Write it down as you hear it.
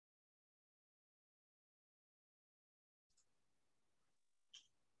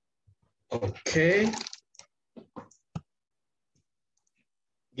Oke.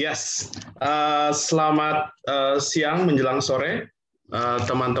 Yes. Selamat siang menjelang sore,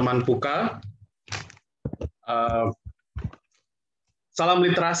 teman-teman Puka. Salam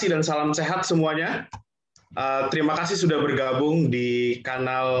literasi dan salam sehat semuanya. Terima kasih sudah bergabung di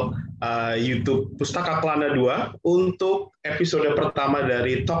kanal YouTube Pustaka Kelana 2 untuk episode pertama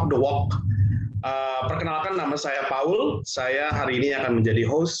dari Talk the Walk. Perkenalkan, nama saya Paul. Saya hari ini akan menjadi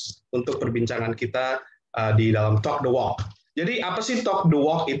host untuk perbincangan kita di dalam Talk the Walk. Jadi apa sih Talk the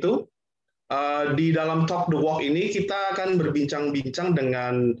Walk itu? Di dalam Talk the Walk ini kita akan berbincang-bincang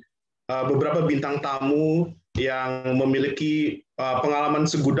dengan beberapa bintang tamu yang memiliki pengalaman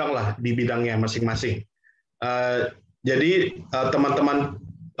segudang lah di bidangnya masing-masing. Jadi teman-teman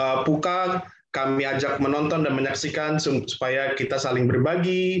Puka kami ajak menonton dan menyaksikan supaya kita saling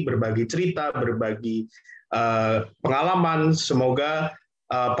berbagi cerita, berbagi pengalaman. Semoga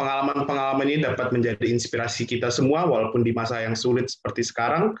pengalaman-pengalaman ini dapat menjadi inspirasi kita semua, walaupun di masa yang sulit seperti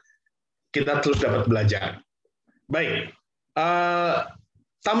sekarang, kita terus dapat belajar. Baik,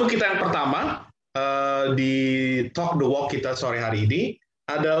 tamu kita yang pertama di Talk the Walk kita sore hari ini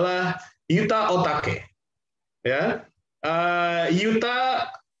adalah Yuta Otake. Ya,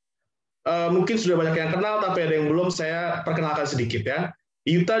 Yuta mungkin sudah banyak yang kenal, tapi ada yang belum, saya perkenalkan sedikit ya.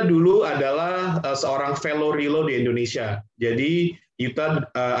 Yuta dulu adalah seorang fellow Relo di Indonesia. Jadi Yuta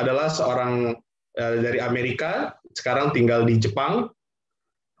adalah seorang dari Amerika, sekarang tinggal di Jepang.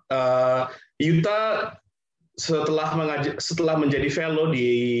 Yuta setelah menjadi fellow di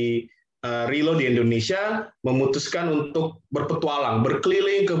Relo di Indonesia, memutuskan untuk berpetualang,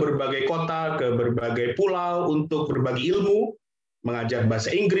 berkeliling ke berbagai kota, ke berbagai pulau untuk berbagi ilmu, mengajar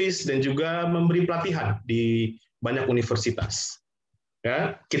bahasa Inggris, dan juga memberi pelatihan di banyak universitas.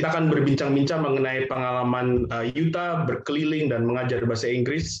 Ya, kita akan berbincang-bincang mengenai pengalaman Yuta berkeliling dan mengajar bahasa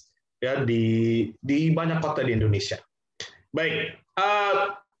Inggris ya di banyak kota di Indonesia. Baik,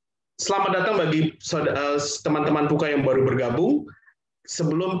 selamat datang bagi teman-teman Puka yang baru bergabung.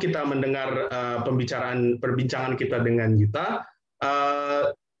 Sebelum kita mendengar perbincangan kita dengan Yuta,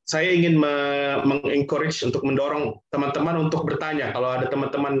 saya ingin mengencourage untuk mendorong teman-teman untuk bertanya. Kalau ada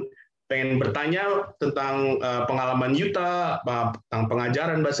teman-teman pengen bertanya tentang pengalaman Yuta, tentang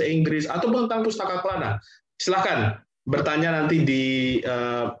pengajaran bahasa Inggris, atau tentang Pustaka Kelana, silakan bertanya nanti di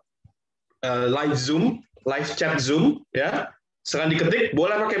live chat Zoom, ya. Silakan diketik,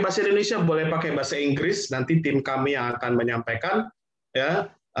 boleh pakai bahasa Indonesia, boleh pakai bahasa Inggris. Nanti tim kami yang akan menyampaikan.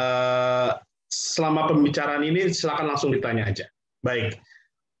 Ya, selama pembicaraan ini silakan langsung ditanya aja. Baik.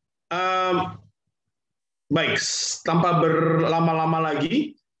 Baik, tanpa berlama-lama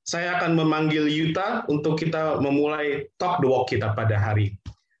lagi, saya akan memanggil Yuta untuk kita memulai Talk the Walk kita pada hari.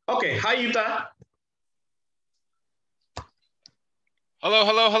 Oke, hai Yuta. Hello.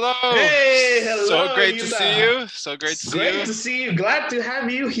 Hey, hello. So great Yuta. to see you. So great to see you. Great to see you. Glad to have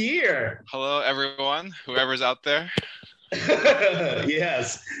you here. Hello, everyone, whoever's out there.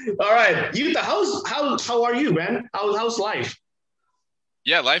 Yes. All right, Yuta, how are you, man? How's life?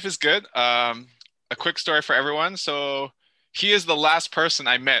 Yeah, life is good. A quick story for everyone. So he is the last person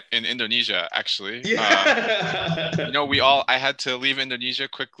I met in Indonesia, actually. Yeah. I had to leave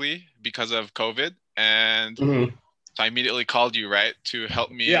Indonesia quickly because of COVID. And so I immediately called you, right, to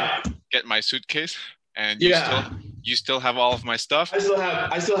help me get my suitcase. And you still have all of my stuff. I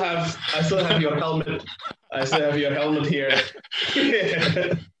still have your helmet. I still have your helmet here.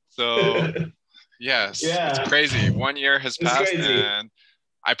 So, yes, it's crazy. 1 year has passed, and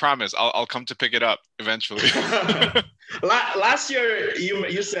I promise I'll come to pick it up eventually. Last year,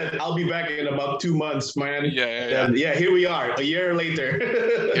 you said I'll be back in about 2 months, man. Yeah. Here we are, a year later.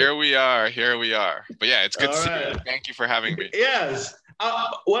 Here we are. But yeah, it's good to see you. Thank you for having me. Yes.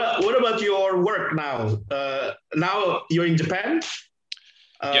 What about your work now? Now you're in Japan?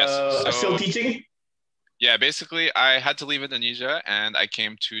 Yes. Still teaching? Yeah, basically, I had to leave Indonesia and I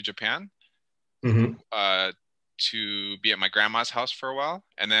came to Japan to be at my grandma's house for a while,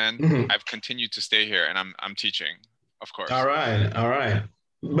 and then I've continued to stay here, and I'm teaching, of course. All right.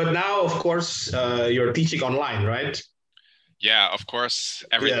 But now, of course, you're teaching online, right? Yeah, of course.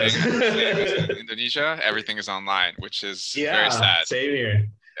 Everything in Indonesia, everything is online, which is very sad. Same here.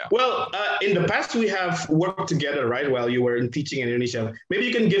 Yeah. Well, in the past, we have worked together, right, while you were teaching in Indonesia. Maybe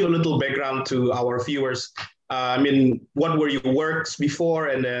you can give a little background to our viewers. What were your works before,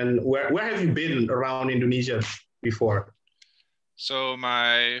 and then where have you been around Indonesia before? So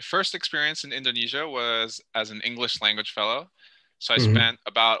my first experience in Indonesia was as an English language fellow. So I spent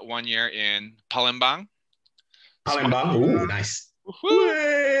about 1 year in Palembang. Palembang, ooh, nice.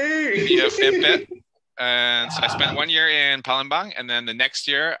 Via Fimpet. And so I spent 1 year in Palembang, and then the next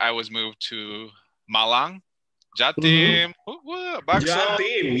year I was moved to Malang, Jatim,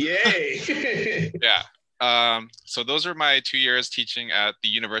 Jatim, yay! Yeah. So those are my 2 years teaching at the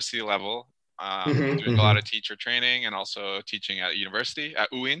university level, doing a lot of teacher training and also teaching at university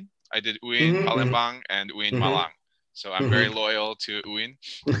at UIN. I did UIN Palembang and UIN Malang. So I'm very loyal to UIN.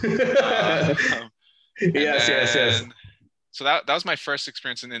 Yes. So that was my first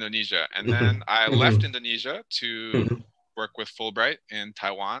experience in Indonesia. And then I left Indonesia to work with Fulbright in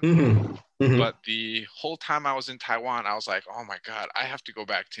Taiwan. But the whole time I was in Taiwan, I was like, oh my God, I have to go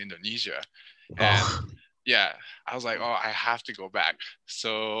back to Indonesia. And yeah, I was like, oh, I have to go back.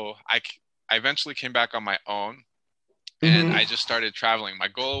 So I eventually came back on my own, and I just started traveling. My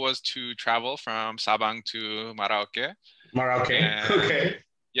goal was to travel from Sabang to Merauke. Okay.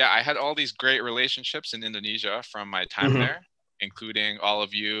 Yeah, I had all these great relationships in Indonesia from my time there, including all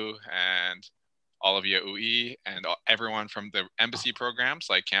of you and all of you at UI and everyone from the embassy programs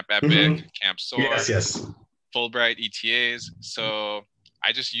like Camp Epic, Camp SOAR, yes. Fulbright, ETAs. So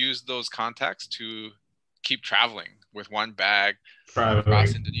I just used those contacts to keep traveling with one bag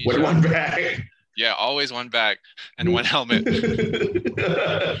across Indonesia. With one bag? Yeah, always one bag and one helmet. All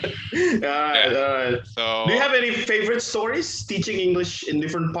right. So, do you have any favorite stories teaching English in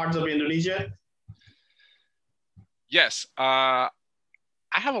different parts of Indonesia? Yes, I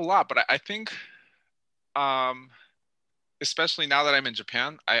have a lot, but I think, especially now that I'm in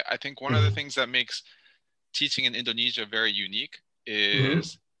Japan, I think one of the things that makes teaching in Indonesia very unique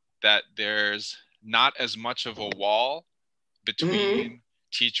is that there's not as much of a wall between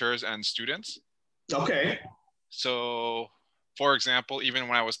teachers and students. Okay. So, for example, even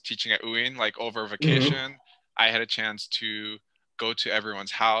when I was teaching at UIN, like over vacation, I had a chance to go to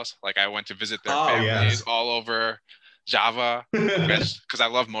everyone's house. Like I went to visit their families all over Java because I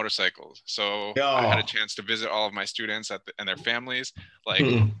love motorcycles. So I had a chance to visit all of my students and their families. Like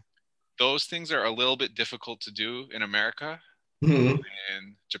those things are a little bit difficult to do in America, in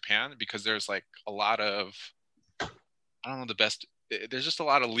Japan, because there's like a lot of, I don't know the best, there's just a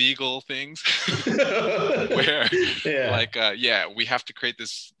lot of legal things where like, we have to create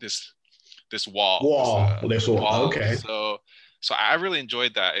this wall. This wall. Okay. So I really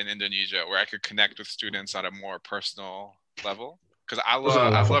enjoyed that in Indonesia, where I could connect with students at a more personal level, because I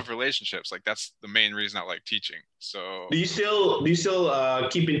love relationships. Like that's the main reason I like teaching. So do you still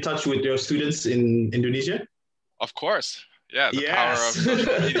keep in touch with your students in Indonesia? Of course. Yeah, the power of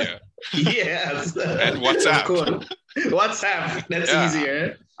social media. Yes. And WhatsApp. Cool. WhatsApp, that's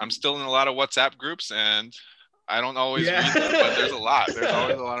easier. I'm still in a lot of WhatsApp groups, and I don't always read them, but there's a lot. There's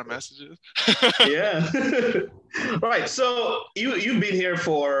always a lot of messages. Right. So you've been here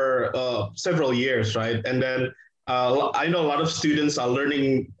for several years, right? And then I know a lot of students are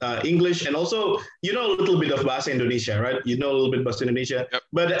learning English, and also a little bit of Bahasa Indonesia, right? You know a little bit Bahasa Indonesia. Yep.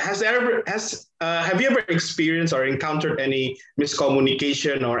 But have you ever experienced or encountered any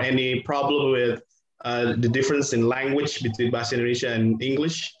miscommunication or any problem with the difference in language between Bahasa Indonesia and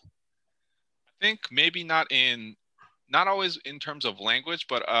English? I think maybe not always in terms of language,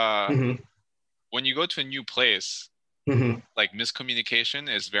 but when you go to a new place, like miscommunication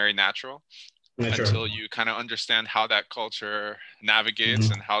is very natural. Until you kind of understand how that culture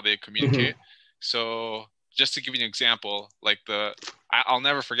navigates and how they communicate. So just to give you an example, like I'll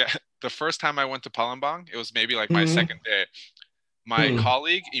never forget the first time I went to Palembang, it was maybe like my second day. My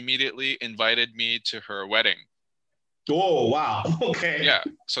colleague immediately invited me to her wedding. Oh, wow. Okay. Yeah.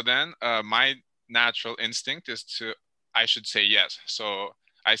 So then my natural instinct is I should say yes. So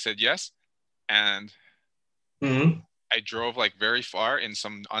I said yes. And I drove like very far in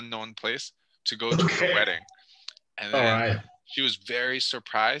some unknown place to go to her wedding. And then she was very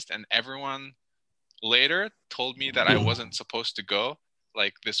surprised, and everyone later told me that I wasn't supposed to go.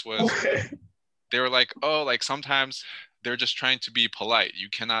 Like this was, they were like, oh, like sometimes they're just trying to be polite. You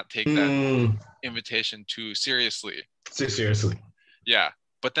cannot take that invitation too seriously. Yeah.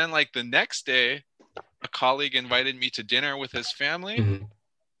 But then like the next day, a colleague invited me to dinner with his family.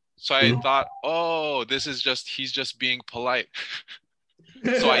 So I thought, oh, he's just being polite.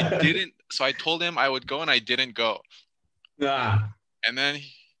 So I told him I would go, and I didn't go. And then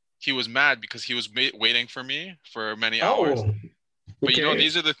he was mad because he was waiting for me for many hours. But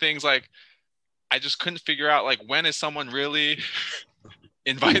these are the things, like I just couldn't figure out, like, when is someone really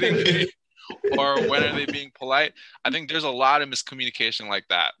inviting me or when are they being polite? I think there's a lot of miscommunication like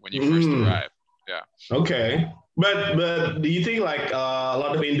that when you first arrive. Yeah. Okay. But do you think like a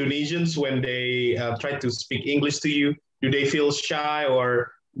lot of Indonesians, when they try to speak English to you, do they feel shy,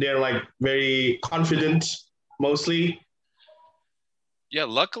 or they're like very confident mostly? Yeah,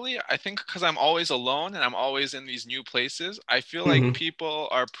 luckily, I think because I'm always alone and I'm always in these new places, I feel like Mm-hmm. people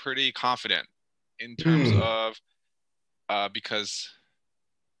are pretty confident in terms Mm. of because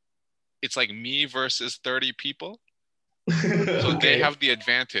it's like me versus 30 people. So they Okay. have the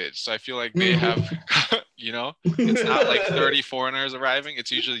advantage. So I feel like they have, Mhm. it's not like 30 foreigners arriving.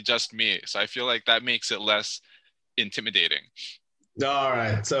 It's usually just me. So I feel like that makes it less intimidating. All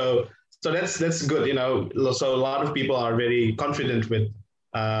right. So that's good. So a lot of people are very confident with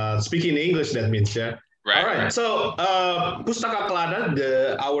speaking English. That means, yeah. All Right, right. right. So Pustaka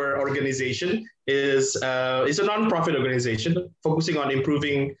Kelana, our organization is a non-profit organization focusing on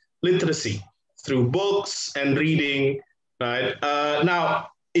improving literacy through books and reading. Right. Now,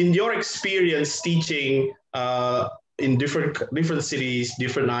 in your experience teaching in different cities,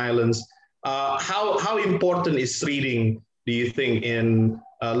 different islands, how important is reading, do you think, in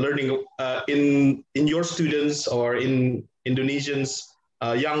learning in your students or in Indonesians,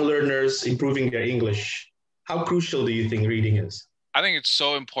 young learners improving their English? How crucial do you think reading is? I think it's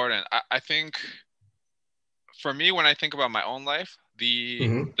so important. I think for me, when I think about my own life,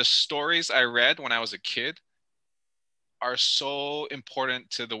 Mm-hmm. the stories I read when I was a kid are so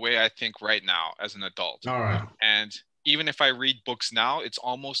important to the way I think right now as an adult. All right. And even if I read books now, it's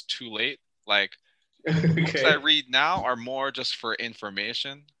almost too late. Like the books I Okay. read now are more just for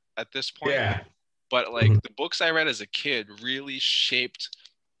information at this point. Yeah. But like Mm-hmm. the books I read as a kid really shaped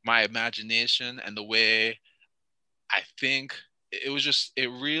my imagination and the way I think. It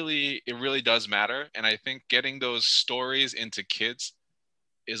really does matter. And I think getting those stories into kids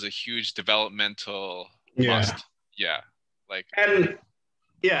is a huge developmental Yeah. must. Yeah. Like And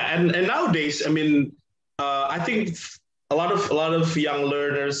yeah, and nowadays, I mean, I think a lot of young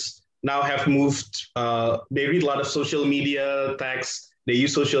learners now have moved. They read a lot of social media texts. They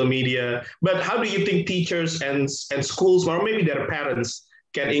use social media. But how do you think teachers and schools, or maybe their parents,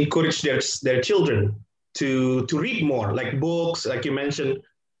 can encourage their children to read more, like books, like you mentioned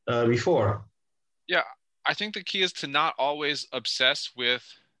before? yeah, I think the key is to not always obsess with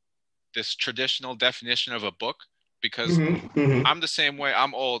this traditional definition of a book because Mm-hmm, mm-hmm. I'm the same way.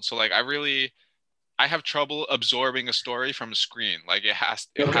 I'm old, so like I have trouble absorbing a story from a screen. Like it has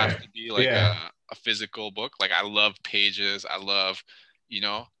Okay. to be like Yeah. a physical book. Like I love pages. I love,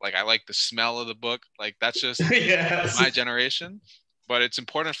 like I like the smell of the book. Like that's just Yes. my generation. But it's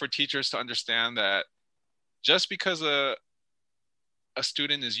important for teachers to understand that just because a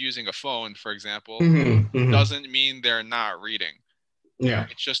student is using a phone, for example, Mm-hmm, mm-hmm. doesn't mean they're not reading. Yeah.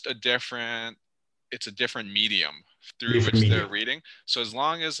 It's just a different medium through Different which they're media. reading. So as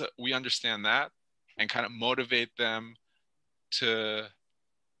long as we understand that and kind of motivate them to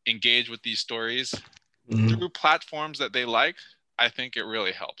engage with these stories Mm-hmm. through platforms that they like, I think it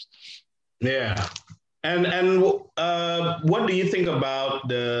really helps. Yeah. And what do you think about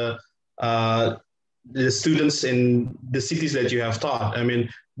uh, the students in the cities that you have taught? I mean,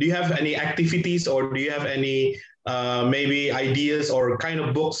 do you have any activities, or do you have any maybe ideas or kind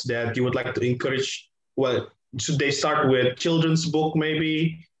of books that you would like to encourage? Well, should they start with children's book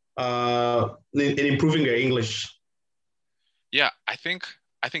maybe in improving their English? Yeah, I think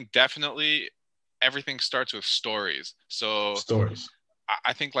definitely everything starts with stories. So Stories.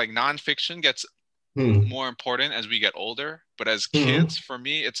 I think like nonfiction gets Hmm. more important as we get older. But as Hmm. kids, for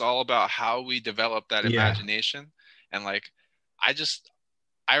me, it's all about how we develop that Yeah. imagination. And like, I just,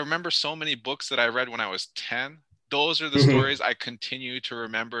 I remember so many books that I read when I was 10. Those are the Hmm. stories I continue to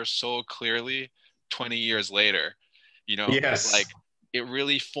remember so clearly 20 years later. Yes. Like it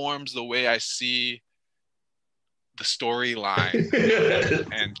really forms the way I see the storyline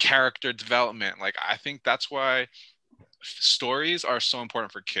and character development. Like I think that's why stories are so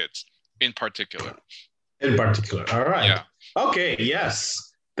important for kids in particular. In particular. All right. Yeah. Okay. Yes.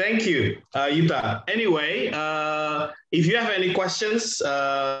 Thank you, Yuta. Anyway, if you have any questions,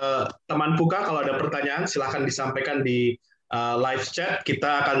 teman Puka, kalau ada pertanyaan, silahkan disampaikan di live chat.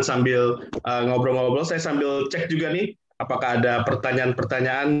 Kita akan sambil ngobrol-ngobrol. Saya sambil cek juga nih, apakah ada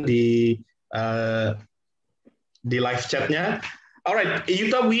pertanyaan-pertanyaan di live chatnya. All right,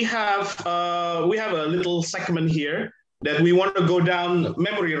 Yuta, we have a little segment here that we want to go down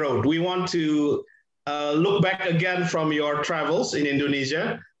memory road. We want to look back again from your travels in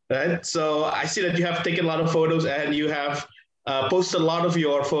Indonesia. Right? So I see that you have taken a lot of photos and you have posted a lot of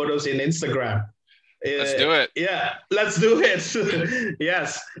your photos in Instagram. Let's do it. Yeah, let's do it.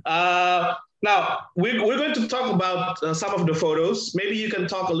 Yes. Now we're going to talk about some of the photos. Maybe you can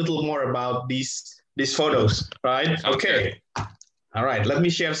talk a little more about these photos, right? Sounds good. Okay. All right. Let me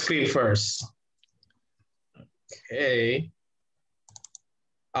share screen first. Okay.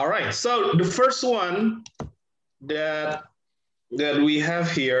 All right. So the first one that that we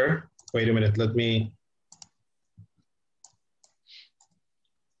have here. Wait a minute, let me.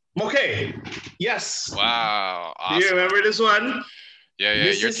 Okay. Yes. Wow. Awesome. Do you remember this one? Yeah, yeah.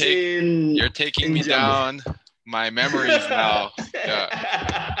 This You're taking me down my memories now.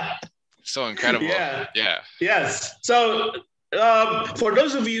 Yeah. So incredible. Yeah. Yeah. Yes. So for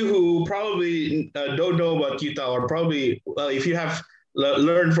those of you who probably don't know about Yuta, or probably if you have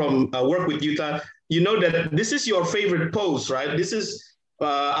learned from work with Yuta, you know that this is your favorite pose, right? This is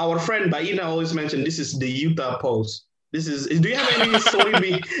our friend Baina always mentioned. This is the Yuta pose. This is. Do you have any story? Do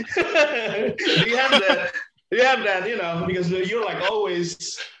you have that? Do you have that? You know, because you're like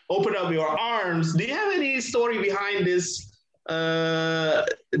always open up your arms. Do you have any story behind this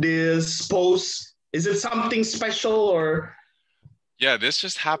pose? Is it something special or? Yeah, this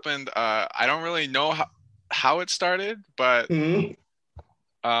just happened. I don't really know how it started, but you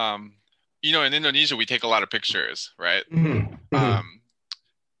know, in Indonesia we take a lot of pictures, right?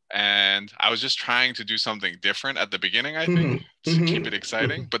 And I was just trying to do something different at the beginning, I think, to keep it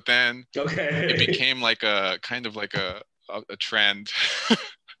exciting. But then it became like a kind of like a trend.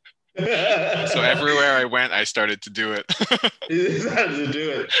 So everywhere I went, I started to do it. You started to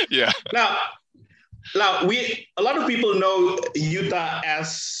do it. Yeah. Now a lot of people know Yuta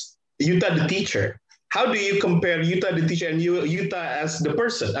as Yuta the teacher. How do you compare Yuta the teacher and Yuta as the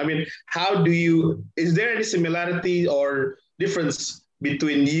person? I mean, is there any similarity or difference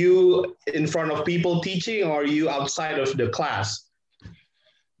between you in front of people teaching or you outside of the class?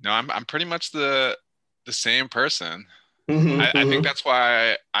 No, I'm pretty much the same person. I think that's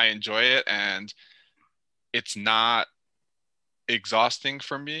why I enjoy it, and it's not exhausting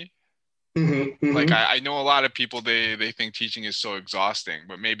for me. Like I know a lot of people, they think teaching is so exhausting,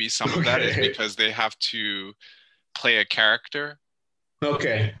 but maybe some of that is because they have to play a character.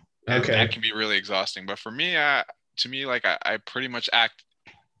 Okay. And that can be really exhausting. But for me, to me, like I pretty much act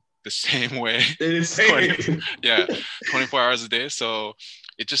the same way. 24 hours a day. So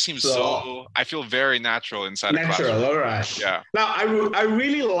it just seems so I feel very natural inside a classroom. Natural, all right. Yeah. Now I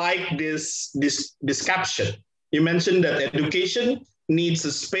really like this caption. You mentioned that education needs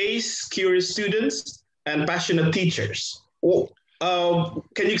a space, curious students, and passionate teachers. Can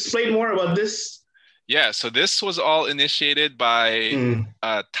you explain more about this? Yeah, so this was all initiated by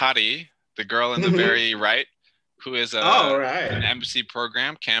Tari, the girl in the very right, who is an embassy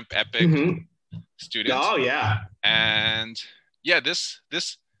program, Camp Epic student. Oh, yeah. And yeah, this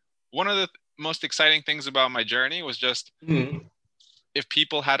one of the most exciting things about my journey was just if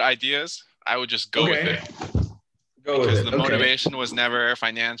people had ideas, I would just go with it. Because the motivation was never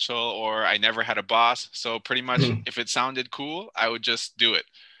financial, or I never had a boss. So pretty much if it sounded cool, I would just do it.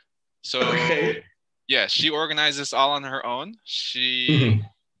 So yeah, she organized this all on her own. She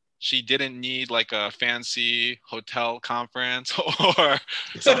didn't need like a fancy hotel conference or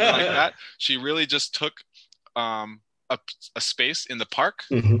something like that. She really just took a space in the park,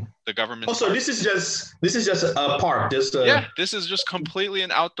 the government. Oh, so park. this is just a park. Yeah, this is just completely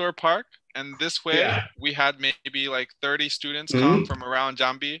an outdoor park. And this way, we had maybe like 30 students come from around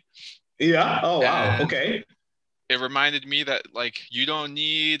Jambi. Yeah. Oh, wow. And okay. It reminded me that like you don't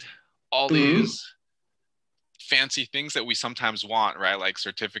need all these fancy things that we sometimes want, right? Like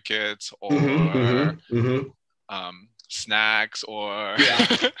certificates or snacks or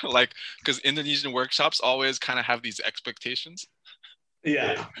like, because Indonesian workshops always kind of have these expectations.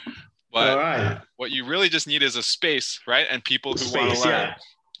 Yeah. But what you really just need is a space, right? And people who want to learn.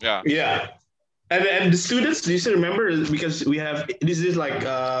 Yeah. And the students, do you still remember? Because we have, this is like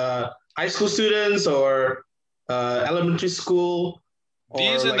high school students or elementary school.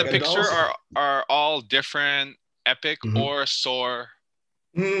 These in the picture are all different Epic or SOAR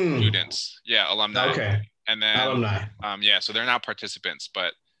students. Yeah, alumni. Okay. And then alumni. So they're not participants,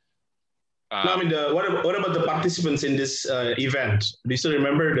 but no, I mean, what about the participants in this event? Do you still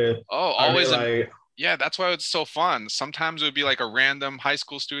remember always yeah, that's why it's so fun. Sometimes it would be like a random high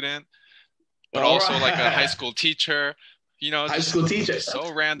school student, but also like a high school teacher. You know, high school teacher.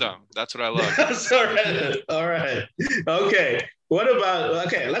 So random. That's what I love. So random. All right. Okay. What about?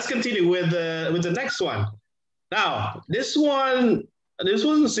 Okay, let's continue with the next one. Now, this was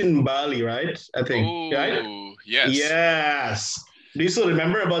in Bali, right? I think. Oh, right? Yes. Yes. Do you still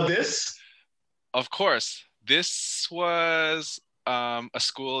remember about this? Of course. This was a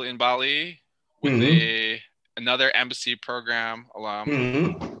school in Bali with another embassy program alum.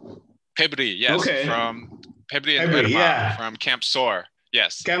 Pebri, yes. Okay. From Pebri and Irma, from Camp SOAR.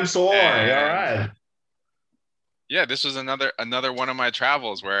 Yes. Camp SOAR, all right. Yeah, this was another one of my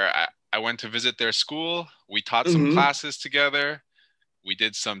travels where I went to visit their school. We taught some classes together. We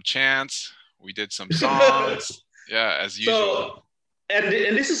did some chants. We did some songs. Yeah, as usual. So, and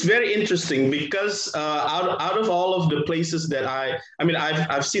this is very interesting because out of all of the places that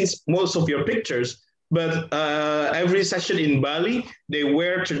I've seen most of your pictures, but every session in Bali, they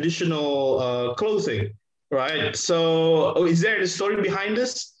wear traditional clothing, right? So, is there a story behind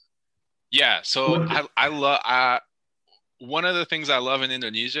this? Yeah, so I love one of the things I love in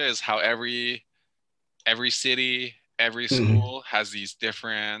Indonesia is how every city, every school has these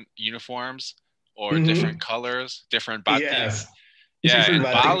different uniforms or different colors, different batik. Yes. Yeah,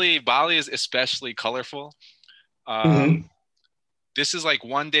 and Bali is especially colorful. This is like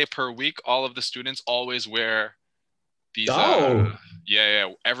 1 day per week. All of the students always wear these.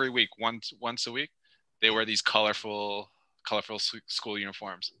 Every week, once a week, they wear these colorful school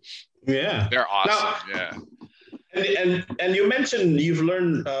uniforms. Yeah, they're awesome. Yeah. And you mentioned you've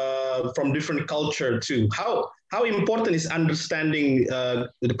learned from different culture too. How important is understanding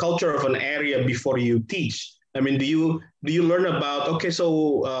the culture of an area before you teach? I mean, do you learn about, okay, so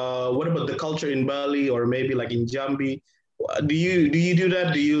what about the culture in Bali or maybe like in Jambi? Do you do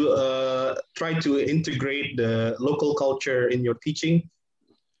that? Do you try to integrate the local culture in your teaching?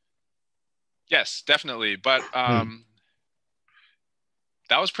 Yes, definitely. But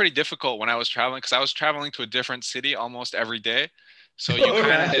that was pretty difficult when I was traveling because I was traveling to a different city almost every day. So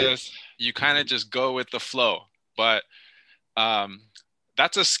you kind of just go with the flow. But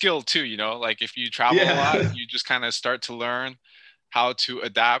that's a skill too, you know, like if you travel a lot, you just kind of start to learn how to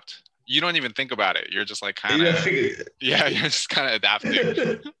adapt. You don't even think about it. You're just like you're just kind of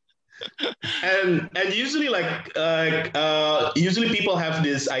adapting. and usually usually people have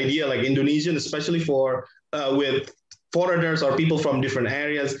this idea, like Indonesian, especially for with foreigners or people from different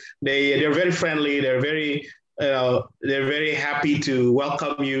areas, they're very friendly, they're very happy to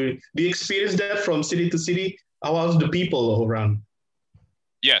welcome you. Do you experience that from city to city? How else the people around?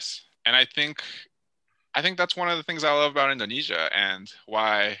 Yes, and I think that's one of the things I love about Indonesia and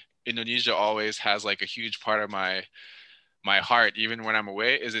why Indonesia always has like a huge part of my heart, even when I'm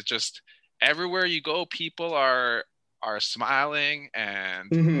away, is it just everywhere you go, people are smiling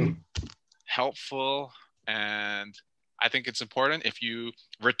and helpful. And I think it's important if you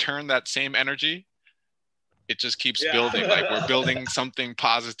return that same energy, it just keeps building. Like we're building something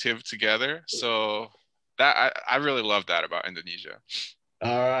positive together. So that I really love that about Indonesia.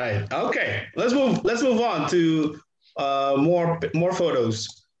 All right. Okay. Let's move on to more photos.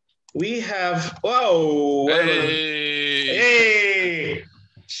 We have hey!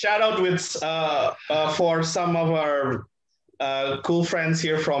 Shout out with for some of our cool friends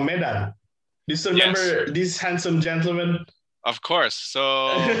here from Medan. Do you remember this handsome gentleman? Of course. So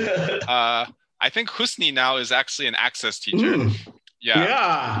I think Husni now is actually an access teacher.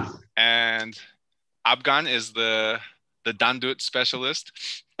 Yeah. And Abgan is the dandut specialist.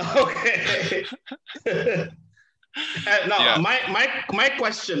 Okay. Now, my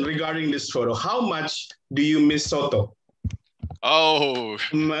question regarding this photo: how much do you miss Soto? Oh,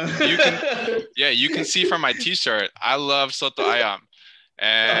 you can see from my T-shirt. I love Soto Ayam,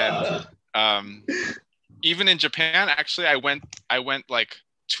 and even in Japan, actually, I went like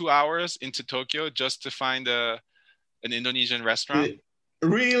 2 hours into Tokyo just to find an Indonesian restaurant.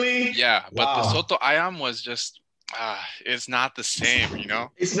 Really? Yeah, but the Soto Ayam was just it's not the same, you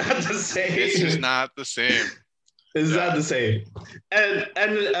know. It's not the same. It's just not the same. It's not the same. And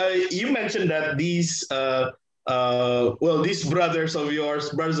you mentioned that these these brothers of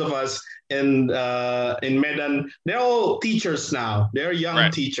yours, brothers of us in Medan, they're all teachers now. They're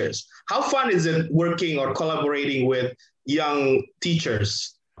young teachers. How fun is it working or collaborating with young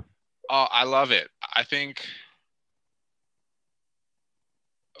teachers? Oh, I love it. I think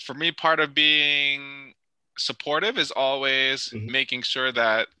for me, part of being supportive is always making sure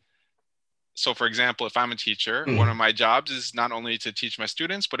that, so for example, if I'm a teacher, one of my jobs is not only to teach my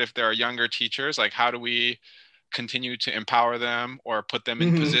students, but if there are younger teachers, like how do we continue to empower them or put them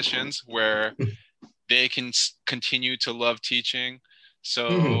in positions where they can continue to love teaching.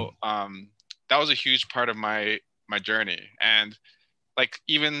 So that was a huge part of my journey. And like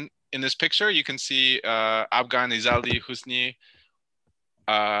even in this picture, you can see Abgan, Izaldi, Husni.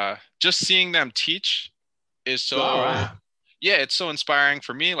 Just seeing them teach is so it's so inspiring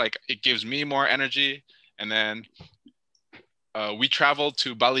for me. Like it gives me more energy. And then we traveled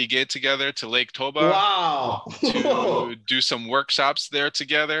to Balige together, to Lake Toba. Wow. To do some workshops there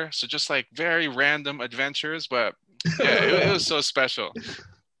together. So just like very random adventures, but yeah, it was so special.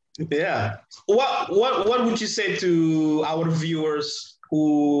 Yeah. What would you say to our viewers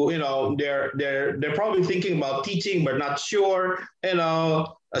who, you know, they're probably thinking about teaching but not sure, you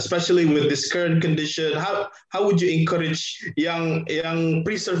know, especially with this current condition? How would you encourage young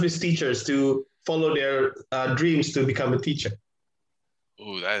pre-service teachers to follow their dreams to become a teacher?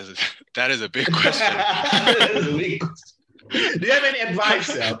 Oh, that is a big question. That is a big question. Do you have any advice,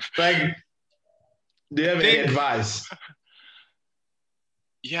 Sal? Like, do you have any advice?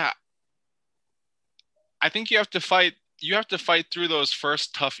 Yeah, I think you have to fight. You have to fight through those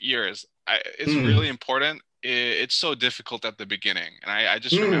first tough years. It's really important. It's so difficult at the beginning, and I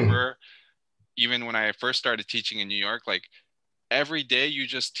just remember, even when I first started teaching in New York, like every day you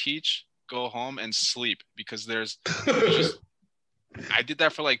just teach, go home, and sleep, because I did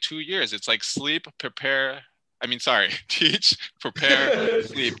that for like 2 years. It's like sleep, prepare. Teach, prepare,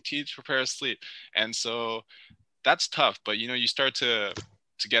 sleep, teach, prepare, sleep. And so that's tough, but you start to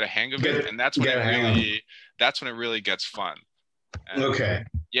get a hang of it, and that's when it really gets fun. And okay.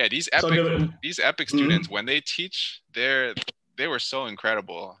 Yeah, these epic students, when they teach, they were so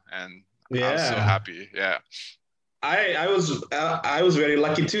incredible, and I was so happy. Yeah. I was very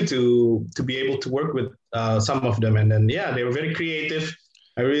lucky too to be able to work with some of them, and then they were very creative.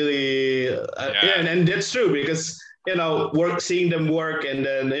 I really and that's true, because seeing them work, and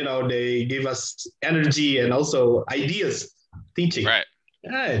then they give us energy and also ideas teaching. Right.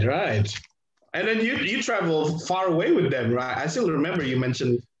 And then you travel far away with them, right? I still remember you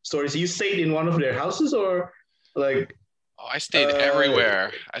mentioned stories. You stayed in one of their houses, or like? Oh, I stayed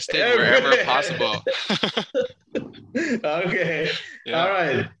everywhere. I stayed wherever possible. Okay.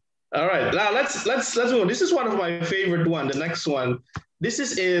 Yeah. All right. Now let's move on. This is one of my favorite one. The next one. This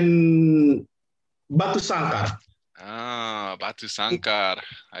is in Batu Sangkar. Ah, Batu Sangkar.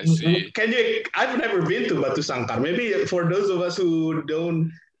 I see. I've never been to Batu Sangkar. Maybe for those of us who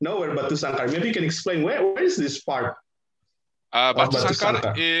don't know where Batu Sangkar, maybe you can explain where is this part? Batu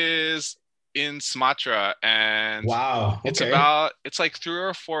Sangkar is in Sumatra, and wow, okay. It's like 3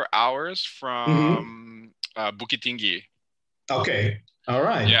 or 4 hours from Bukit Tinggi. Okay, all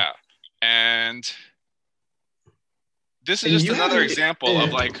right. Yeah, and this is just another example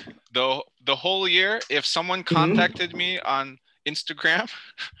of like the whole year. If someone contacted me on Instagram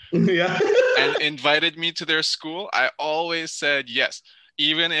and invited me to their school, I always said yes,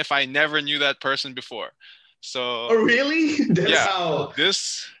 even if I never knew that person before. So really? That's how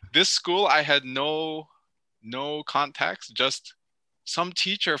this school, I had no contacts, just some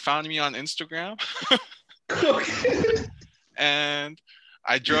teacher found me on Instagram. Okay. And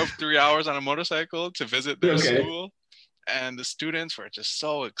I drove 3 hours on a motorcycle to visit their school, and the students were just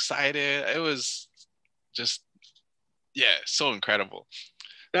so excited. It was just so incredible.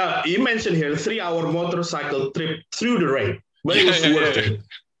 Now you mentioned here 3-hour motorcycle trip through the rain, but it was worth it.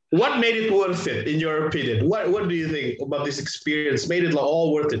 What made it worth it, in your opinion? What do you think about this experience made it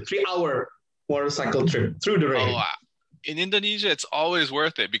all worth it? 3-hour motorcycle trip through the rain. Oh, in Indonesia, it's always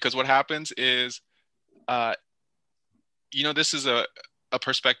worth it, because what happens is, this is a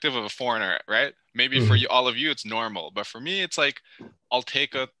perspective of a foreigner, right? Maybe for all of you, it's normal. But for me, it's like, I'll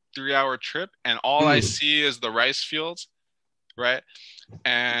take a 3-hour trip and all I see is the rice fields, right?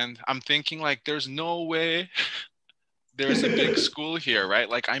 And I'm thinking like, there's no way there's a big school here, right?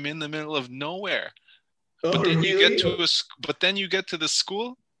 Like, I'm in the middle of nowhere. But then you get to the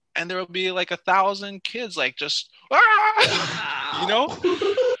school and there will be like 1,000 kids, like just,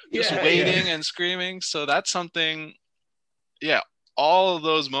 just waiting and screaming. So that's something, all of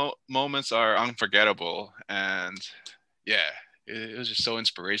those moments are unforgettable. And it was just so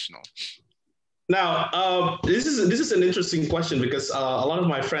inspirational. Now, this is an interesting question, because a lot of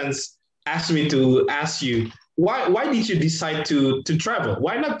my friends asked me to ask you, why did you decide to travel?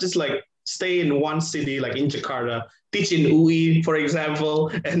 Why not just like stay in one city, like in Jakarta, teach in UI, for example,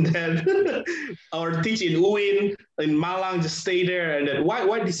 and then or teach in UIN, in Malang, just stay there, and then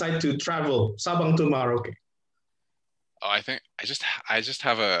why decide to travel Sabang to Merauke? Oh, I think I just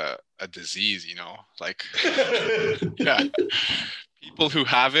have a disease, like people who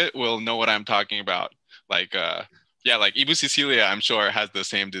have it will know what I'm talking about. Like like Ibu Cecilia, I'm sure, has the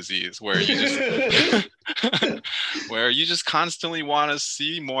same disease where you just where you just constantly want to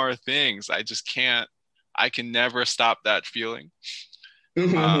see more things. I can never stop that feeling.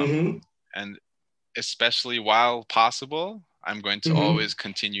 And especially while possible, I'm going to always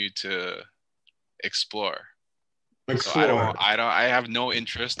continue to explore. So I have no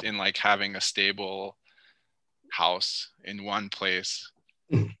interest in like having a stable house in one place.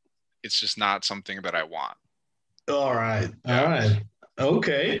 It's just not something that I want. All right.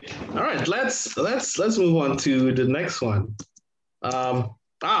 Okay. All right. Let's move on to the next one.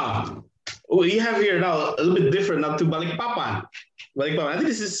 We have here now a little bit different, now to Balikpapan. I think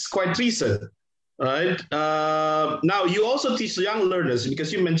this is quite recent, right? Now you also teach young learners,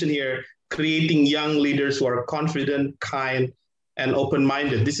 because you mentioned here creating young leaders who are confident, kind, and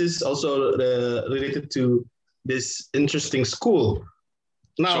open-minded. This is also related to this interesting school.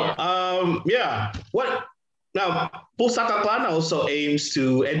 Now, sure. Now, Pustaka Kelana also aims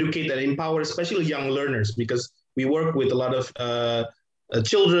to educate and empower, especially young learners, because we work with a lot of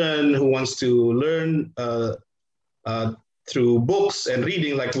children who wants to learn through books and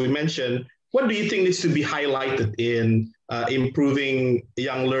reading, like we mentioned. What do you think needs to be highlighted in improving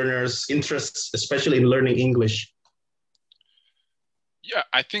young learners' interests, especially in learning English? Yeah,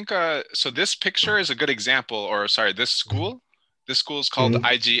 I think so. This picture is a good example, or sorry, this school. This school is called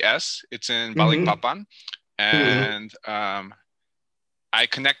IGS. It's in Balikpapan, and I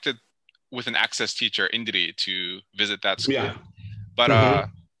connected with an access teacher, Indri, to visit that school. Yeah. But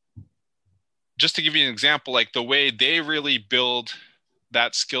just to give you an example, like the way they really build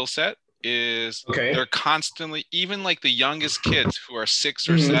that skill set is they're constantly, even like the youngest kids who are 6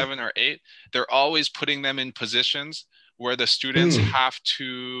 or 7 or 8, they're always putting them in positions where the students have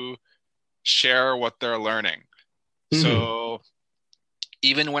to share what they're learning. So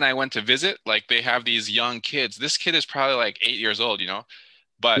even when I went to visit, like they have these young kids. This kid is probably like 8 years old, you know,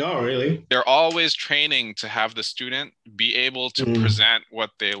 but they're always training to have the student be able to present what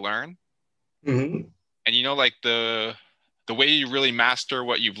they learn. And, you know, like the way you really master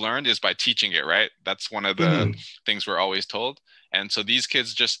what you've learned is by teaching it, right? That's one of the things we're always told. And so these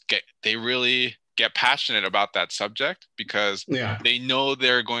kids they really get passionate about that subject because they know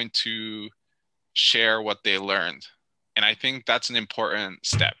they're going to share what they learned. And I think that's an important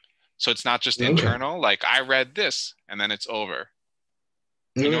step. So it's not just internal, like I read this and then it's over.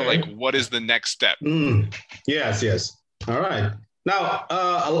 You know, like what is the next step? Yes. All right. Now,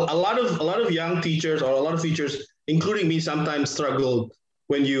 a lot of young teachers, or a lot of teachers, including me, sometimes struggle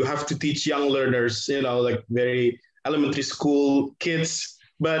when you have to teach young learners, you know, like very elementary school kids.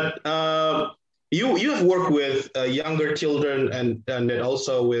 But you have worked with younger children and then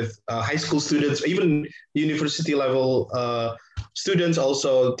also with high school students, even university level students,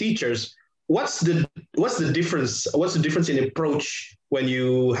 also teachers. What's the difference? What's the difference in approach when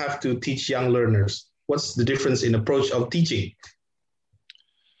you have to teach young learners? What's the difference in approach of teaching?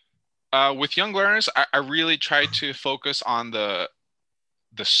 With young learners, I really try to focus on the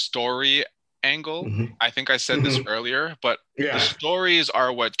story angle. I think I said this earlier, but the stories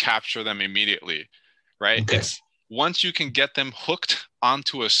are what capture them immediately, right? It's once you can get them hooked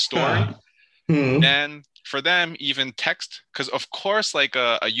onto a story, then for them, even text, because of course, like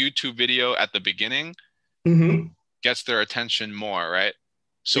a YouTube video at the beginning gets their attention more, right?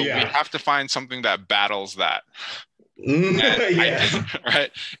 So we have to find something that battles that. Right.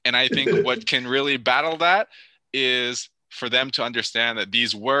 And I think what can really battle that is for them to understand that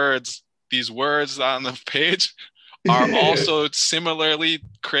these words on the page are also similarly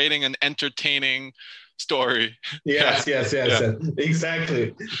creating an entertaining story. Yes.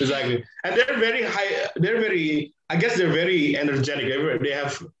 Exactly. And they're very I guess they're very energetic. They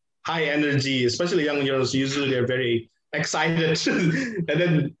have high energy, especially young girls. Usually they're very excited. And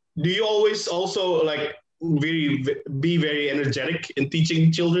then do you always also like be very energetic in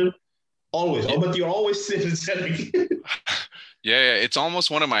teaching children? Always. But you're always energetic. Yeah, it's almost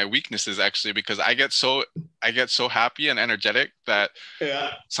one of my weaknesses actually, because I get so happy and energetic that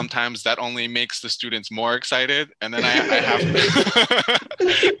sometimes that only makes the students more excited, and then I have to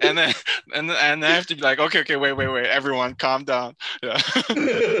and then I have to be like, okay, wait, everyone, calm down.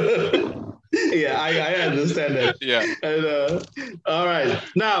 I understand that. And, all right.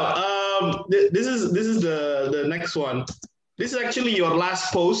 Now, this is the next one. This is actually your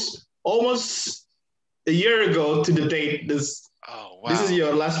last post, almost a year ago to the date. This is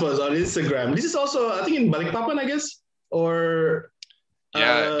your last post on Instagram. This is also, I think, in Balikpapan, I guess, or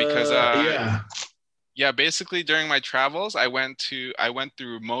because basically during my travels, I went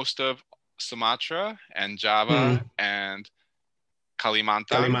through most of Sumatra and Java and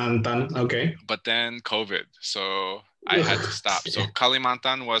Kalimantan, okay. But then COVID, so I had to stop. So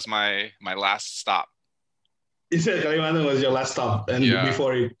Kalimantan was my last stop. You said Kalimantan was your last stop, and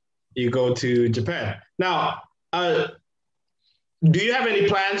before you go to Japan. Now, do you have any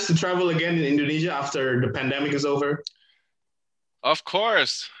plans to travel again in Indonesia after the pandemic is over? Of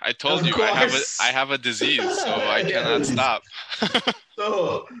course. I told you I have a disease, so I cannot stop.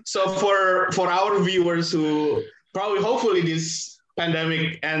 So for our viewers who hopefully this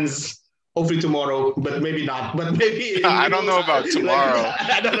pandemic ends hopefully tomorrow, but maybe not. But maybe I don't know about tomorrow.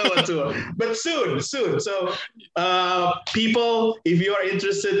 I don't know about tomorrow, but soon. So, people, if you are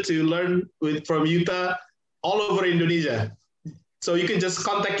interested to learn from Yuta all over Indonesia, so you can just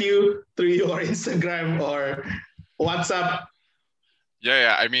contact you through your Instagram or WhatsApp.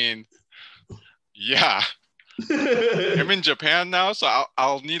 I mean, I'm in Japan now, so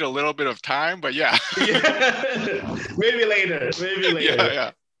I'll need a little bit of time, but yeah. Maybe later.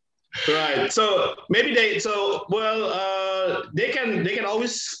 Yeah. Right. So maybe they can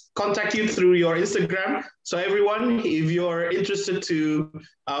always contact you through your Instagram. So everyone, if you're interested to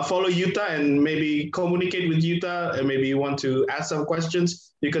follow Yuta and maybe communicate with Yuta, and maybe you want to ask some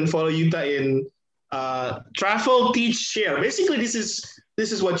questions, you can follow Yuta in Travel, Teach, Share. Basically, this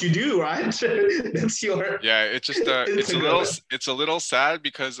is what you do, right? That's your It's just it's a little sad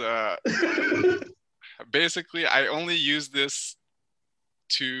because basically I only use this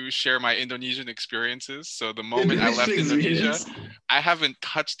to share my Indonesian experiences. So the moment I left Indonesia, I haven't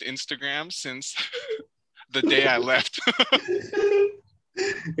touched Instagram since the day I left.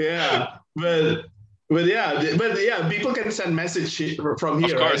 But people can send message from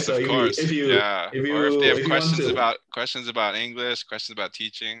here. Of course, right? So of course. If they have questions about English, questions about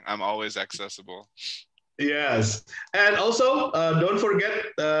teaching, I'm always accessible. Yes, and also don't forget.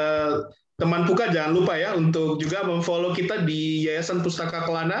 Teman Puka jangan lupa ya untuk juga memfollow kita di Yayasan Pustaka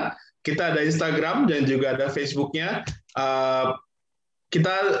Kelana. Kita ada Instagram dan juga ada Facebooknya.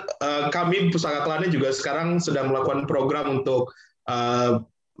 Kami Pustaka Kelana juga sekarang sedang melakukan program untuk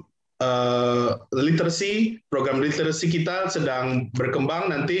program literasi kita sedang berkembang.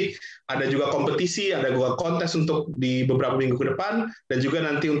 Nanti ada juga kompetisi, ada juga kontes untuk di beberapa minggu ke depan, dan juga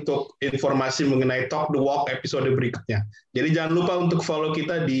nanti untuk informasi mengenai Talk the Walk episode berikutnya. Jadi jangan lupa untuk follow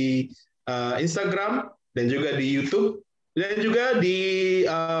kita di Instagram dan juga di YouTube dan juga di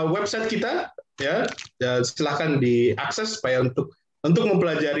website kita ya. Silakan diakses supaya untuk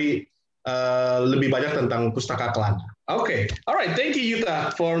mempelajari lebih banyak tentang Pustaka Kelana. Okay, all right. Thank you,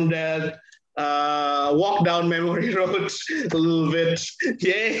 Yuta, for that walk down memory road a little bit.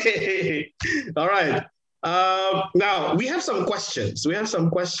 Yay! All right. Now we have some questions. From.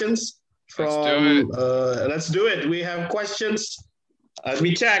 Let's do it. We have questions. Let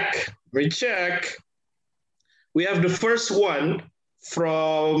me check. We have the first one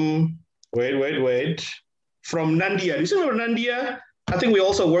from from Nandia. Do you remember Nandia? I think we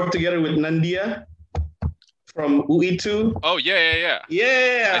also work together with Nandia from UI2. Oh yeah.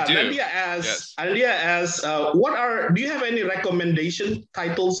 Yeah. Nandia asks, do you have any recommendation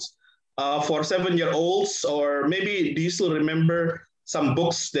titles for 7-year-olds, or maybe do you still remember some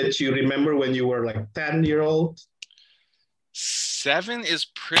books that you remember when you were like 10-year-old? 7 is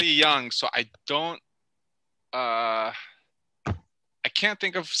pretty young, so I don't. I can't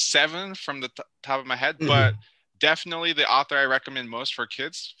think of 7 from the top of my head, but definitely the author I recommend most for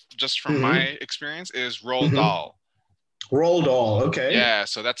kids, just from my experience, is Roald Dahl. Roald Dahl, okay. Yeah,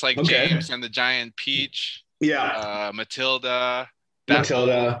 so that's like James and the Giant Peach. Yeah. Matilda.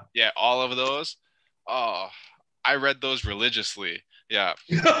 All of those. Oh, I read those religiously. Yeah.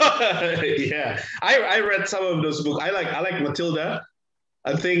 Yeah. I read some of those books. I like Matilda.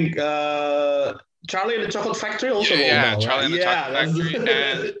 I think Charlie and the Chocolate Factory also. Yeah, Charlie and the Chocolate Factory.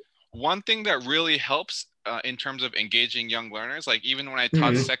 And one thing that really helps in terms of engaging young learners, like even when I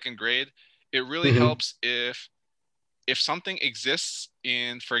taught second grade, it really helps if something exists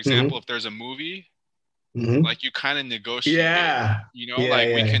in, for example, if there's a movie, like you kind of negotiate. Yeah. We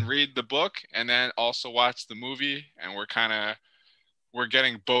can read the book and then also watch the movie, and we're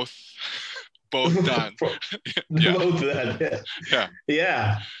getting both done. Both done.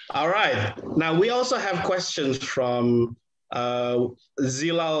 Yeah. All right. Now we also have questions from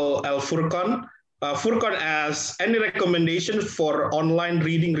Zilal El Furqan. Furqan asks, any recommendation for online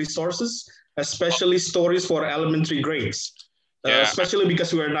reading resources, especially stories for elementary grades, especially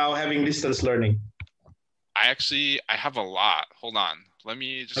because we're now having distance learning? I have a lot. Hold on. Let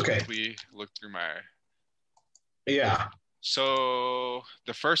me just quickly look through my... Yeah. So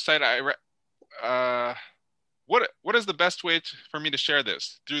the first site what is the best way for me to share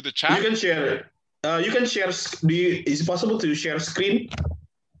this? Through the chat? You can share it. You can share. Is it possible to share screen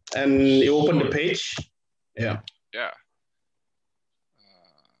and you open the page? Yeah.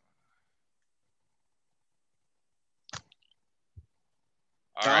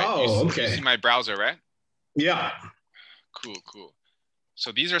 All right. You see my browser, right? Yeah. Cool.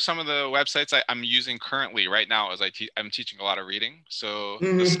 So these are some of the websites I'm using currently right now as I'm teaching a lot of reading. So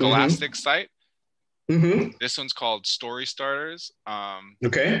the Scholastic site. This one's called Story Starters.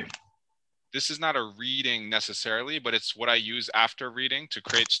 Okay. This is not a reading necessarily, but it's what I use after reading to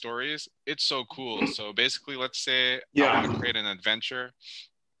create stories. It's so cool. So basically, let's say I want to create an adventure.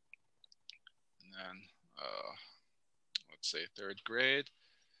 And then, let's say 3rd grade.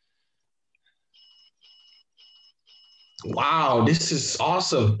 Wow, this is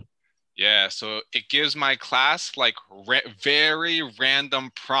awesome. Yeah, so it gives my class like very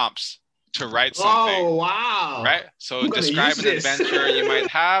random prompts to write something. Oh, wow. Right? So describe an adventure you might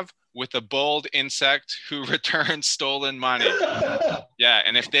have with a bold insect who returns stolen money. Yeah,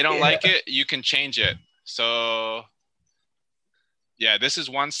 and if they don't like it, you can change it. So yeah, this is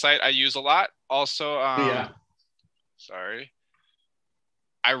one site I use a lot. Also, sorry.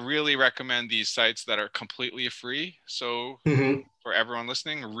 I really recommend these sites that are completely free. So for everyone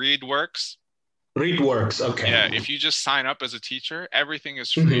listening, ReadWorks. ReadWorks, okay. Yeah, if you just sign up as a teacher, everything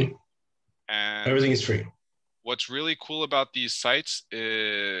is free. And everything is free. What's really cool about these sites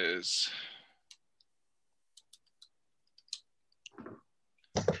is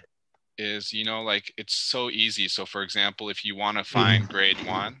you know, like it's so easy. So for example, if you want to find grade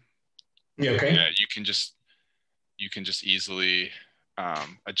 1, you can just easily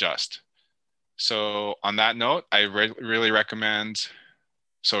adjust. So on that note, I really recommend,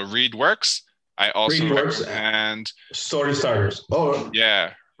 so ReadWorks. I also recommend Story Starters. Oh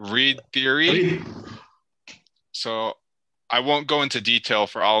yeah, Read Theory. So I won't go into detail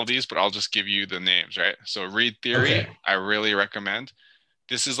for all of these, but I'll just give you the names, right? So Read Theory, I really recommend.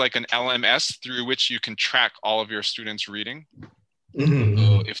 This is like an LMS through which you can track all of your students' reading.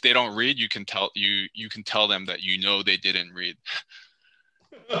 So if they don't read, you can tell them that you know they didn't read.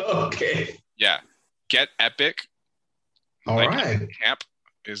 Okay. Yeah. Get Epic. All right. Camp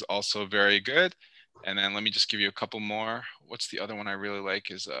is also very good. And then let me just give you a couple more. What's the other one I really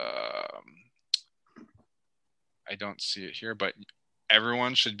like is I don't see it here, but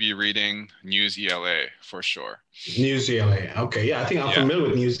everyone should be reading News ELA for sure. News ELA. Okay. Yeah, I think I'm familiar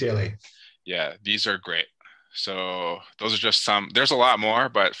with News ELA. Yeah, these are great. So those are just some. There's a lot more,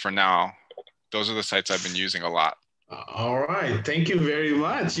 but for now, those are the sites I've been using a lot. All right. Thank you very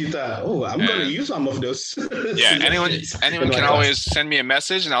much, Yuta. Oh, I'm going to use some of those. Yeah, anyone can always send me a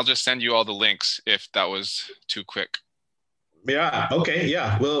message and I'll just send you all the links if that was too quick. Yeah. Okay.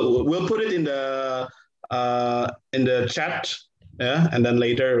 Yeah. We'll put it in the chat. Yeah. And then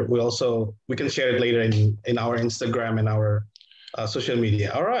later we can share it later in our Instagram and our social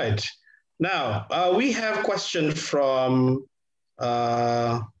media. All right. Now we have a question from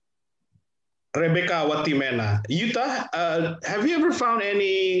Rebecca Watimena. Yuta, have you ever found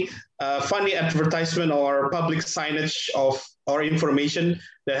any funny advertisement or public signage or information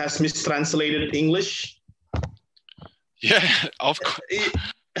that has mistranslated English? Yeah, of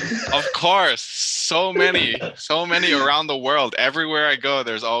course. So many around the world. Everywhere I go,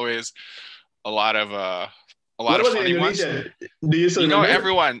 there's always a lot of funny ones. Do you still know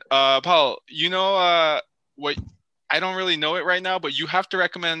everyone? Paul, you know what? I don't really know it right now, but you have to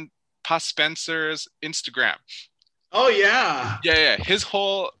recommend Pas Spencer's Instagram. Oh yeah. Yeah. His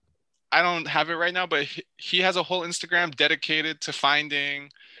whole, I don't have it right now, but he has a whole Instagram dedicated to finding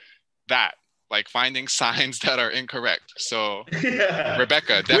that, like finding signs that are incorrect. So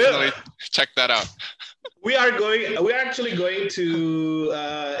Rebecca, definitely check that out. We're actually going to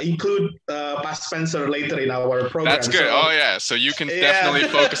include Pas Spencer later in our program. That's good. So you can definitely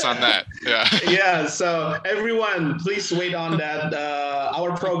focus on that. Yeah. So everyone, please wait on that.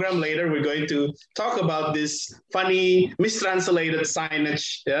 Our program later, we're going to talk about this funny mistranslated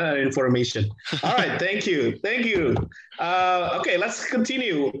signage information. All right. Thank you. Okay, let's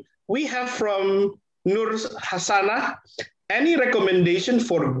continue. We have from Nur Hasana. Any recommendation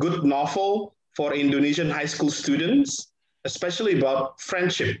for good novel for Indonesian high school students, especially about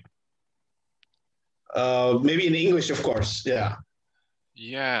friendship? Maybe in English, of course. Yeah.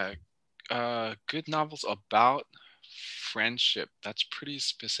 Yeah. Good novels about friendship. That's pretty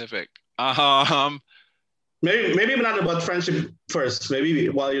specific. Maybe not about friendship first. Maybe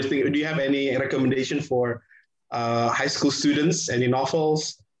while you're thinking, do you have any recommendation for high school students? Any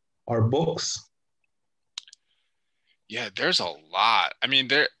novels or books? Yeah, there's a lot. I mean,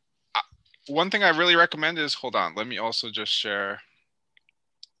 one thing I really recommend is, hold on, let me also just share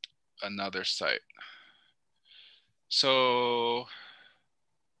another site. So,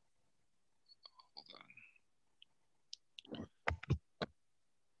 hold on.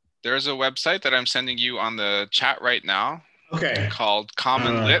 There's a website that I'm sending you on the chat right now. Okay. Called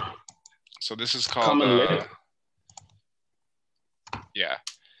Common Lit. So this is called Common Lit. Yeah.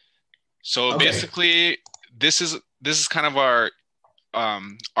 So basically, this is kind of our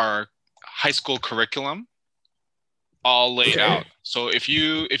high school curriculum all laid out. So if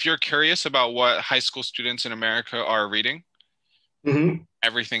you're curious about what high school students in America are reading,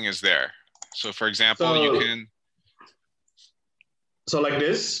 everything is there. So for example, you can. So like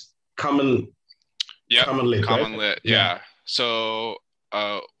this, Common Lit. Common Lit. Yeah. So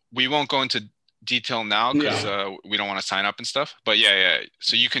we won't go into detail now because we don't want to sign up and stuff. But yeah.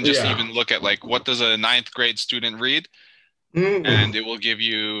 So you can just even look at like, what does a 9th grade student read? and it will give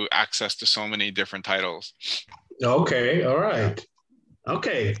you access to so many different titles. Okay, all right.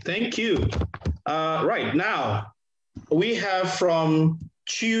 Okay, thank you. Right now, we have from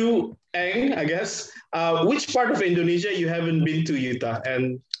Chu Eng, I guess. Which part of Indonesia you haven't been to, Yuta,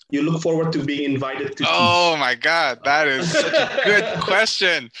 and you look forward to being invited to teach? Oh my God, that is such a good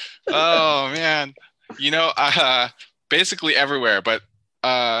question. Oh man, basically everywhere. But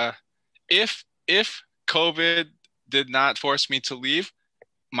if COVID did not force me to leave,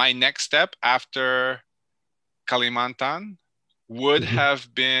 my next step after Kalimantan would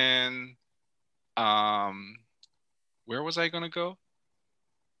have been, where was I gonna go?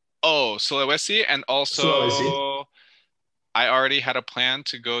 Oh, Sulawesi, and also Sulawesi. I already had a plan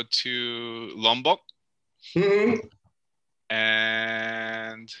to go to Lombok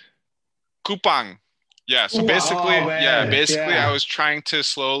and Kupang. Yeah, so basically, I was trying to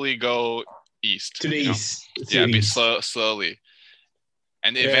slowly go east. To the east. Slowly.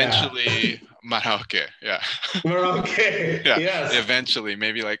 And eventually Merauke, Merauke, yes. Eventually,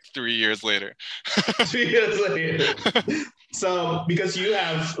 maybe like 3 years later. 3 years later. So, because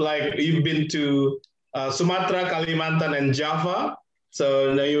you've been to Sumatra, Kalimantan, and Java,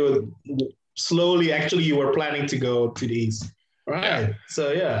 so now you slowly, actually, you were planning to go to the east. Right. Yeah.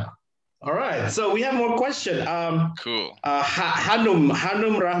 So, yeah. All right. So we have more question. Cool. Hanum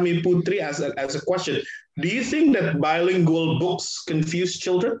Rahmi Putri as a question. Do you think that bilingual books confuse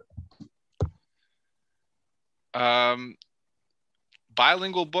children?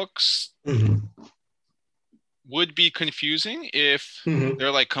 Bilingual books would be confusing if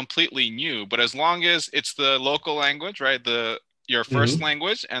they're like completely new, but as long as it's the local language, right? Your first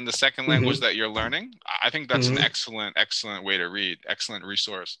language and the second language that you're learning, I think that's an excellent way to read, excellent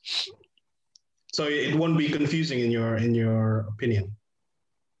resource. So it won't be confusing in your opinion.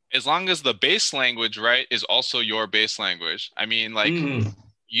 As long as the base language, right, is also your base language. I mean, like,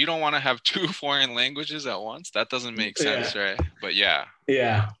 you don't want to have 2 foreign languages at once. That doesn't make sense, right? But yeah.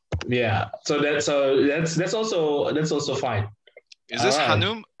 So that's also fine. Is this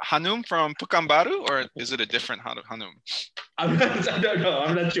Hanum from Pekanbaru, or is it a different Hanum? I don't know.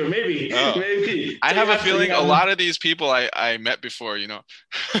 I'm not sure. Maybe. I have a feeling a lot of these people I met before, Yeah,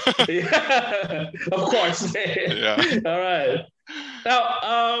 of course. Yeah. All right.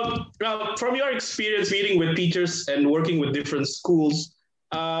 Now, from your experience meeting with teachers and working with different schools,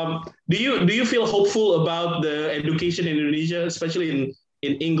 do you feel hopeful about the education in Indonesia, especially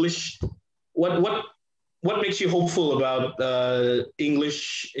in English? What makes you hopeful about learning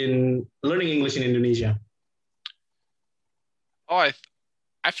English in Indonesia? Oh,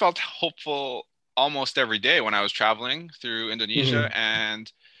 I felt hopeful almost every day when I was traveling through Indonesia, and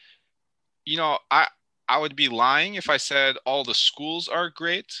I would be lying if I said all the schools are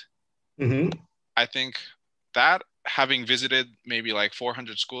great. I think that, having visited maybe like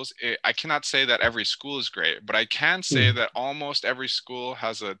 400 schools, I cannot say that every school is great, but I can say that almost every school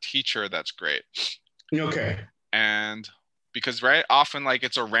has a teacher that's great. Okay. And because often like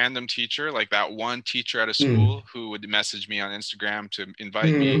it's a random teacher, like that one teacher at a school who would message me on Instagram to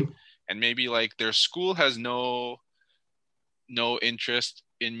invite me, and maybe like their school has no interest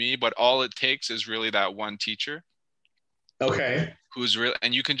in me, but all it takes is really that one teacher. Okay. Who's real,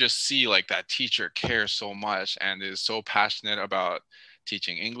 and you can just see like that teacher cares so much and is so passionate about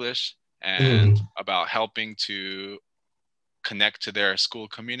teaching English and about helping to connect to their school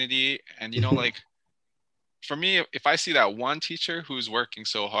community. And like, for me, if I see that one teacher who's working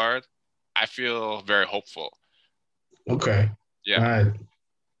so hard, I feel very hopeful. Okay. Yeah. All right.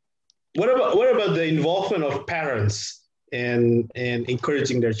 What about the involvement of parents and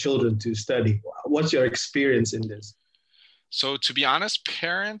encouraging their children to study? What's your experience in this? So to be honest,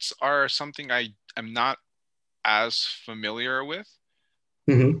 parents are something I am not as familiar with,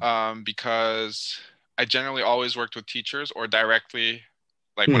 because I generally always worked with teachers or directly,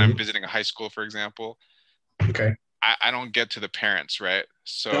 like when I'm visiting a high school, for example. Okay. I don't get to the parents, right?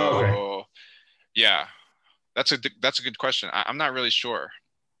 So yeah, that's a good question. I'm not really sure.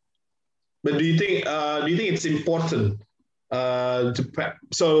 But do you think it's important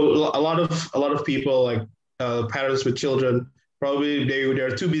so a lot of people, like parents with children, probably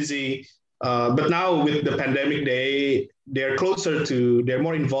they're too busy, but now with the pandemic they're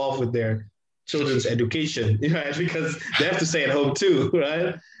more involved with their children's education, because they have to stay at home too,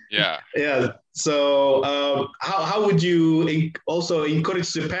 right? Yeah. So how would you also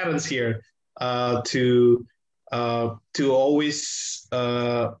encourage the parents here to always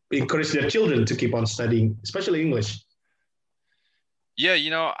encourage their children to keep on studying, especially English? Yeah,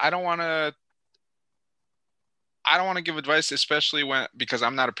 I don't want to give advice, especially because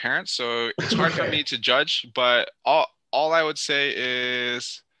I'm not a parent, so it's hard for me to judge. But all I would say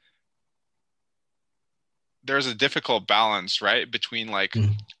is there's a difficult balance, right? Between like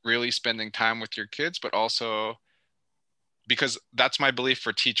really spending time with your kids, but also, because that's my belief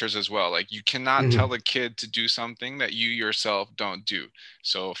for teachers as well. Like you cannot tell a kid to do something that you yourself don't do.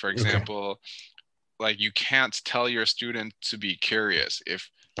 So for example, like you can't tell your student to be curious if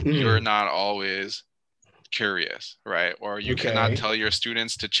you're not always curious, right? Or you cannot tell your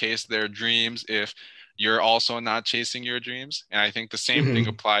students to chase their dreams if you're also not chasing your dreams. And I think the same thing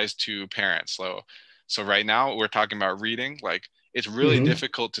applies to parents. So right now we're talking about reading. Like it's really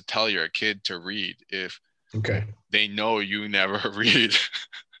difficult to tell your kid to read if they know you never read.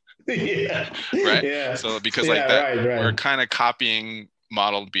 Right? Yeah. So because like that, we're kind of copying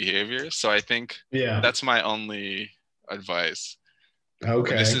modeled behavior. So I think that's my only advice. And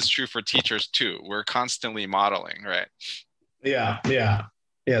this is true for teachers too. We're constantly modeling, right? Yeah.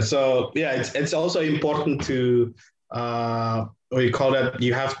 So it's also important to what you call that.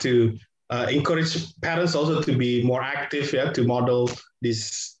 You have to encourage parents also to be more active, to model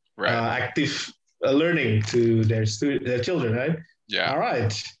this active learning to their children, right? Yeah. All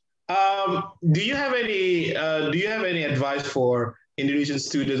right. Do you have any advice for Indonesian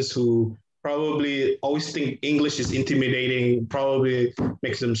students who probably always think English is intimidating, probably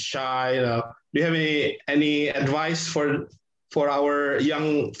makes them shy? Do you have any advice for our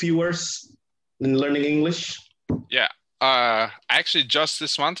young viewers in learning English? Yeah. I actually just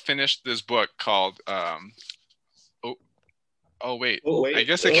this month finished this book called wait. I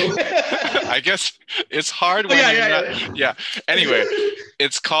guess I guess it's hard when yeah. Anyway,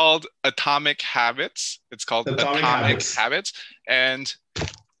 it's called Atomic Habits. It's called Atomic Habits. And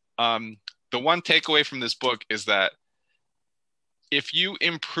the one takeaway from this book is that if you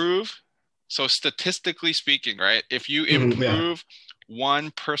improve, so statistically speaking, right? If you improve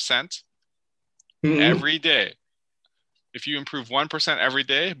 1% every day, if you improve 1% every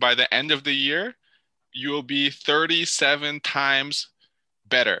day, by the end of the year, you will be 37 times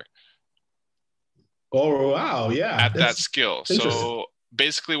better. Oh, wow. Yeah. At that skill. So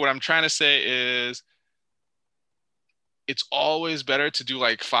basically what I'm trying to say is it's always better to do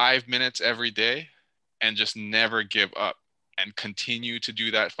like 5 minutes every day and just never give up and continue to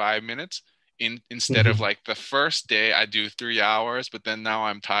do that 5 minutes instead of like the first day I do 3 hours, but then now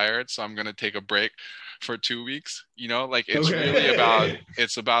I'm tired, so I'm going to take a break for 2 weeks. Like it's really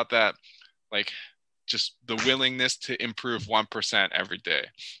about that, like just the willingness to improve 1% every day.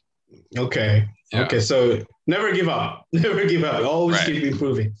 Okay. So never give up. Always keep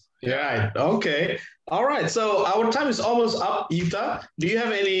improving. Yeah. Right. Okay. All right. So our time is almost up, Yuta. Do you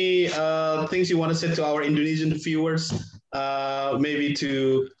have any things you want to say to our Indonesian viewers? Maybe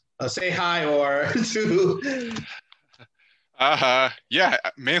to say hi or to... Yeah,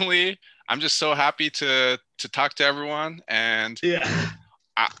 mainly I'm just so happy to talk to everyone, and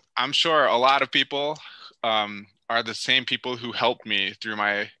I'm sure a lot of people are the same people who helped me through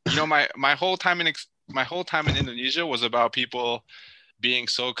my whole time in Indonesia was about people being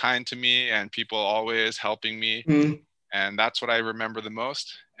so kind to me and people always helping me. And that's what I remember the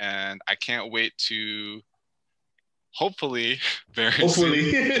most. And I can't wait to hopefully very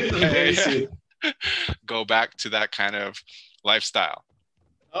soon go back to that kind of lifestyle.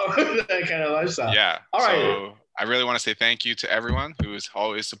 That kind of lifestyle. Yeah. All right. So I really want to say thank you to everyone who has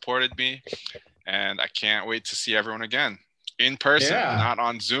always supported me. And I can't wait to see everyone again in person, not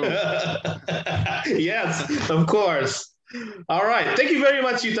on Zoom. Yes, of course. All right. Thank you very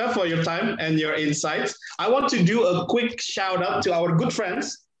much, Yuta, for your time and your insights. I want to do a quick shout out to our good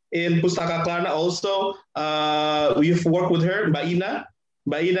friends in Pustaka Kelana also. We've worked with her, Mbak Ina.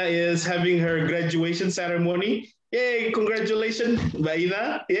 Mbak Ina is having her graduation ceremony. Yay, congratulations, Mbak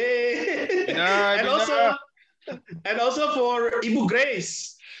Ina. Yay. And also for Ibu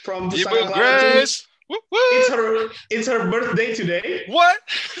Grace from Pustaka Kelana. It's her birthday today. What?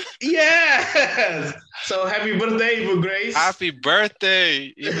 Yes. So happy birthday, Ibu Grace. Happy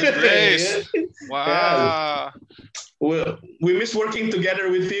birthday, Ibu Grace. Wow. We miss working together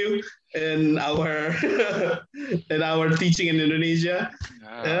with you in our teaching in Indonesia.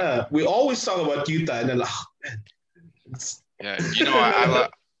 We always talk about Yuta, and then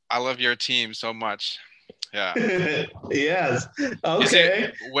I love your team so much. Yeah. Yes.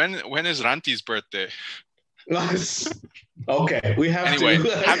 Okay. When is Ranti's birthday? Okay. We have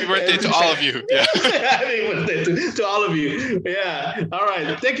happy birthday to all of you. Yeah. Happy birthday to all of you. Yeah. All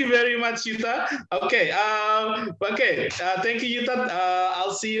right. Thank you very much, Yuta. Okay. Thank you, Yuta.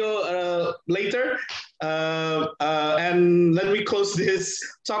 I'll see you later. And let me close this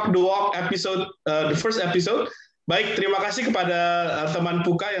Talk the Walk episode, the first episode, Baik, terima kasih kepada teman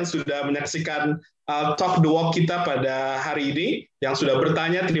Puka yang sudah menyaksikan Talk the Walk kita pada hari ini, yang sudah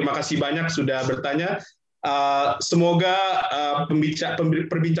bertanya. Terima kasih banyak sudah bertanya. Semoga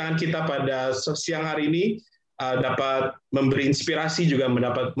perbincangan kita pada siang hari ini dapat memberi inspirasi, juga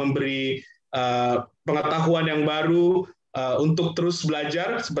mendapat memberi pengetahuan yang baru untuk terus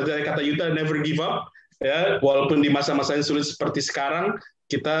belajar. Seperti kata Yuta, never give up. Ya, walaupun di masa-masa yang sulit seperti sekarang,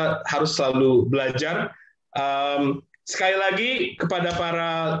 kita harus selalu belajar. Sekali lagi kepada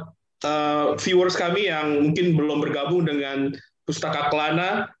para viewers kami yang mungkin belum bergabung dengan Pustaka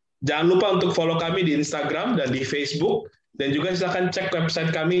Kelana, jangan lupa untuk follow kami di Instagram dan di Facebook, dan juga silakan cek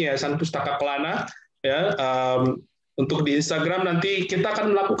website kami Yayasan Pustaka Kelana. Ya, untuk di Instagram nanti kita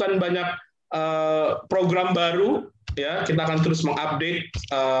akan melakukan banyak program baru. Ya, kita akan terus mengupdate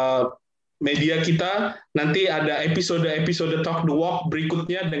media kita. Nanti ada episode Talk the Walk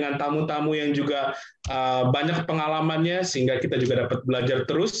berikutnya dengan tamu-tamu yang juga banyak pengalamannya, sehingga kita juga dapat belajar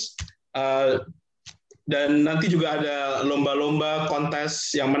terus. Dan nanti juga ada lomba-lomba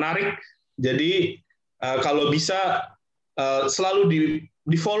kontes yang menarik. Jadi kalau bisa selalu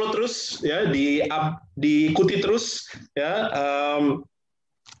di follow terus, ya, diikuti terus, ya.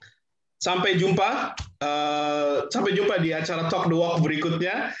 Sampai jumpa di acara Talk the Walk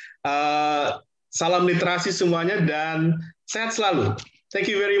berikutnya. Salam literasi semuanya dan sehat selalu. Thank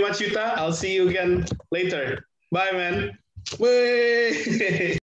you very much, Yuta. I'll see you again later. Bye, man. Wait.